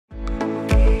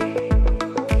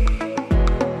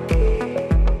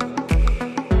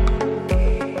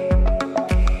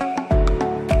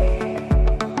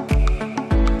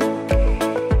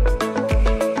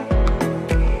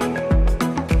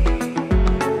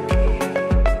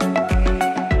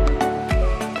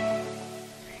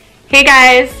Hey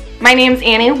guys, my name's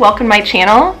Annie. Welcome to my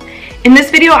channel. In this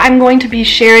video, I'm going to be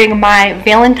sharing my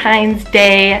Valentine's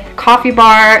Day coffee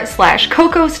bar /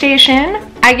 cocoa station.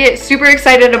 I get super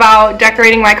excited about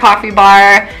decorating my coffee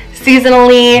bar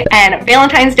seasonally, and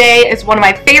Valentine's Day is one of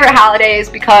my favorite holidays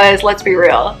because, let's be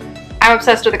real, I'm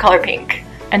obsessed with the color pink.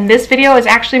 And this video is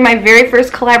actually my very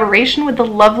first collaboration with the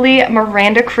lovely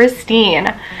Miranda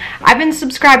Christine. I've been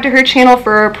subscribed to her channel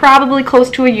for probably close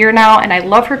to a year now, and I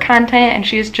love her content, and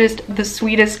she is just the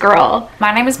sweetest girl.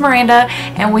 My name is Miranda,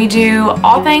 and we do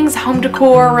all things home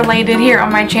decor related here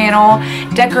on my channel.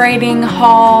 Decorating,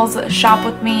 hauls, shop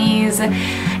with me's,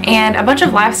 and a bunch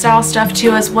of lifestyle stuff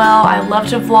too as well. I love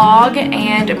to vlog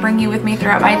and bring you with me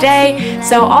throughout my day.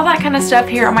 So all that kind of stuff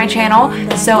here on my channel.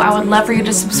 So I would love for you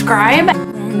to subscribe.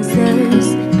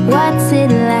 What's it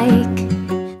like?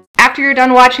 After you're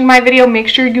done watching my video, make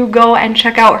sure you go and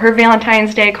check out her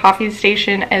Valentine's Day coffee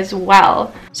station as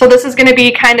well. So this is going to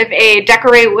be kind of a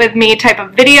decorate with me type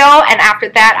of video, and after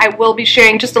that I will be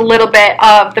sharing just a little bit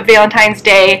of the Valentine's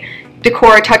Day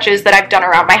decor touches that I've done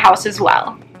around my house as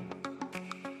well.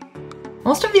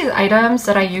 Most of these items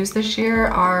that I use this year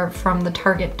are from the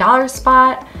Target dollar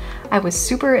spot. I was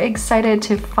super excited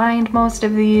to find most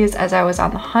of these as I was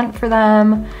on the hunt for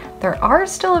them. There are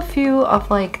still a few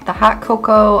of like the hot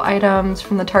cocoa items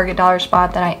from the Target dollar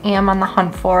spot that I am on the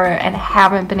hunt for and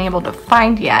haven't been able to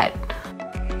find yet.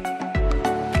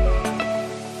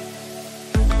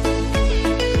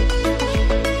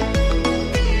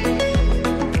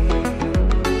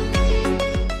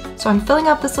 So I'm filling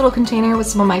up this little container with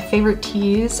some of my favorite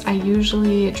teas. I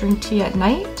usually drink tea at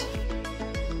night.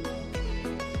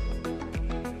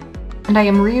 And I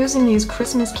am reusing these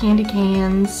Christmas candy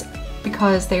canes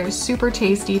because they are super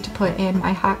tasty to put in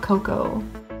my hot cocoa.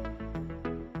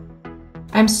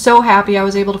 I'm so happy I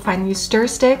was able to find these stir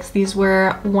sticks. These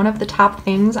were one of the top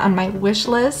things on my wish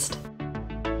list.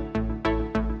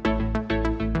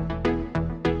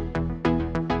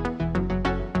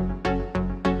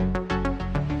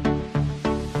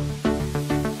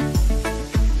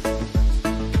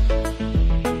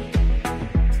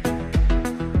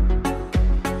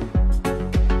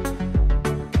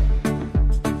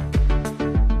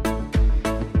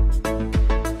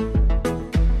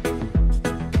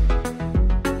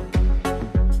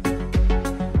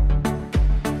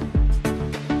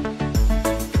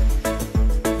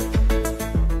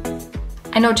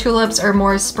 I know tulips are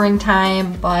more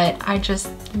springtime, but I just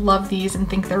love these and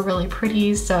think they're really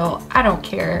pretty, so I don't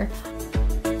care.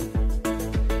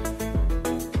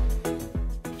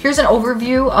 Here's an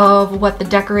overview of what the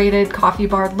decorated coffee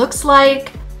bar looks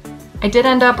like. I did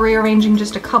end up rearranging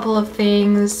just a couple of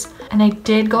things, and I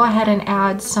did go ahead and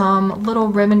add some little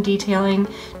ribbon detailing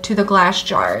to the glass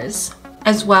jars,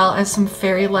 as well as some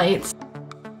fairy lights.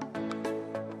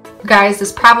 Guys,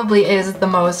 this probably is the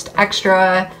most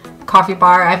extra coffee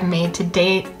bar I've made to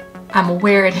date. I'm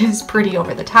aware it is pretty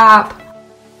over the top.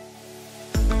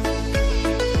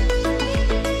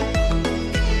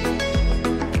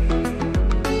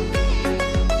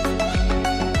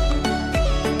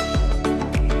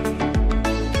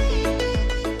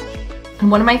 And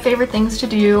one of my favorite things to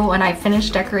do when I finish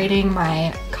decorating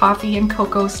my coffee and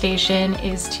cocoa station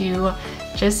is to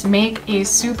just make a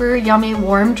super yummy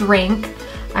warm drink.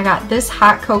 I got this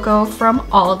hot cocoa from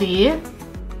Aldi.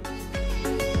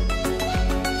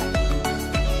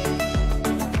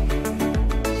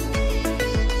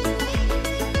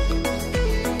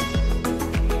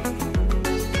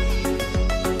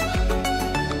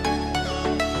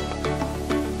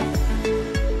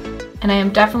 And I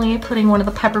am definitely putting one of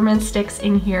the peppermint sticks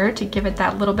in here to give it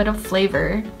that little bit of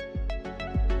flavor.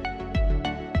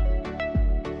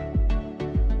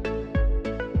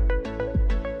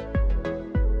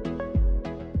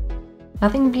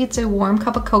 Nothing beats a warm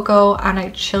cup of cocoa on a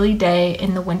chilly day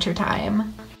in the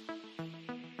wintertime.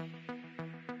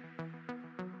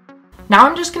 Now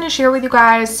I'm just going to share with you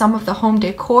guys some of the home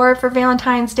decor for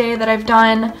Valentine's Day that I've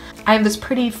done. I have this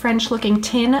pretty French looking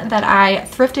tin that I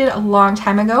thrifted a long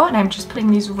time ago, and I'm just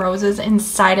putting these roses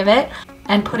inside of it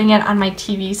and putting it on my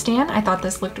TV stand. I thought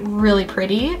this looked really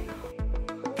pretty.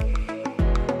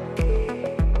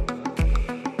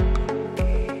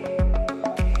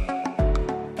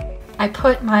 I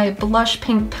put my blush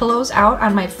pink pillows out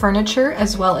on my furniture,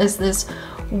 as well as this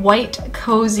white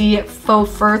cozy faux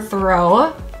fur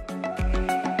throw.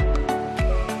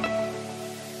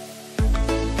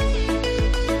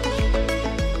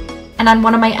 And on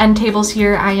one of my end tables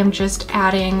here, I am just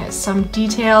adding some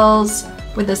details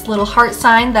with this little heart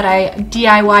sign that I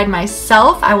DIY'd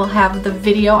myself. I will have the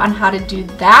video on how to do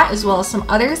that, as well as some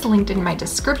others linked in my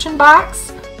description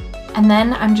box. And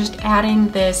then I'm just adding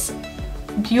this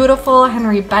beautiful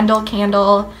Henry Bendel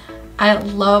candle. I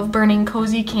love burning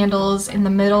cozy candles in the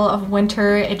middle of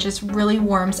winter. It just really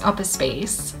warms up a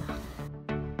space.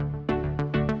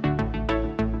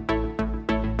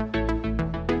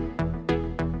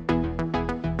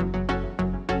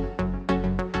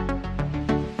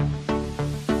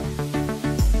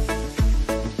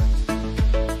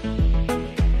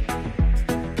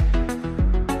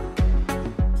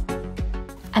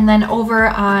 And then over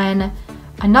on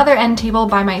another end table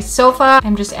by my sofa,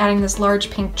 I'm just adding this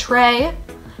large pink tray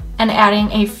and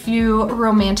adding a few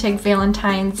romantic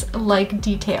Valentines-like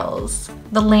details.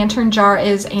 The lantern jar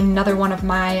is another one of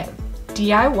my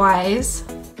DIYs.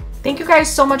 Thank you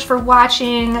guys so much for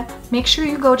watching. Make sure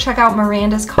you go check out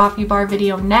Miranda's coffee bar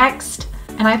video next.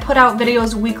 And I put out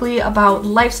videos weekly about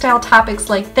lifestyle topics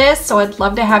like this, so I'd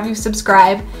love to have you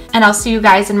subscribe. And I'll see you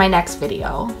guys in my next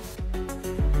video.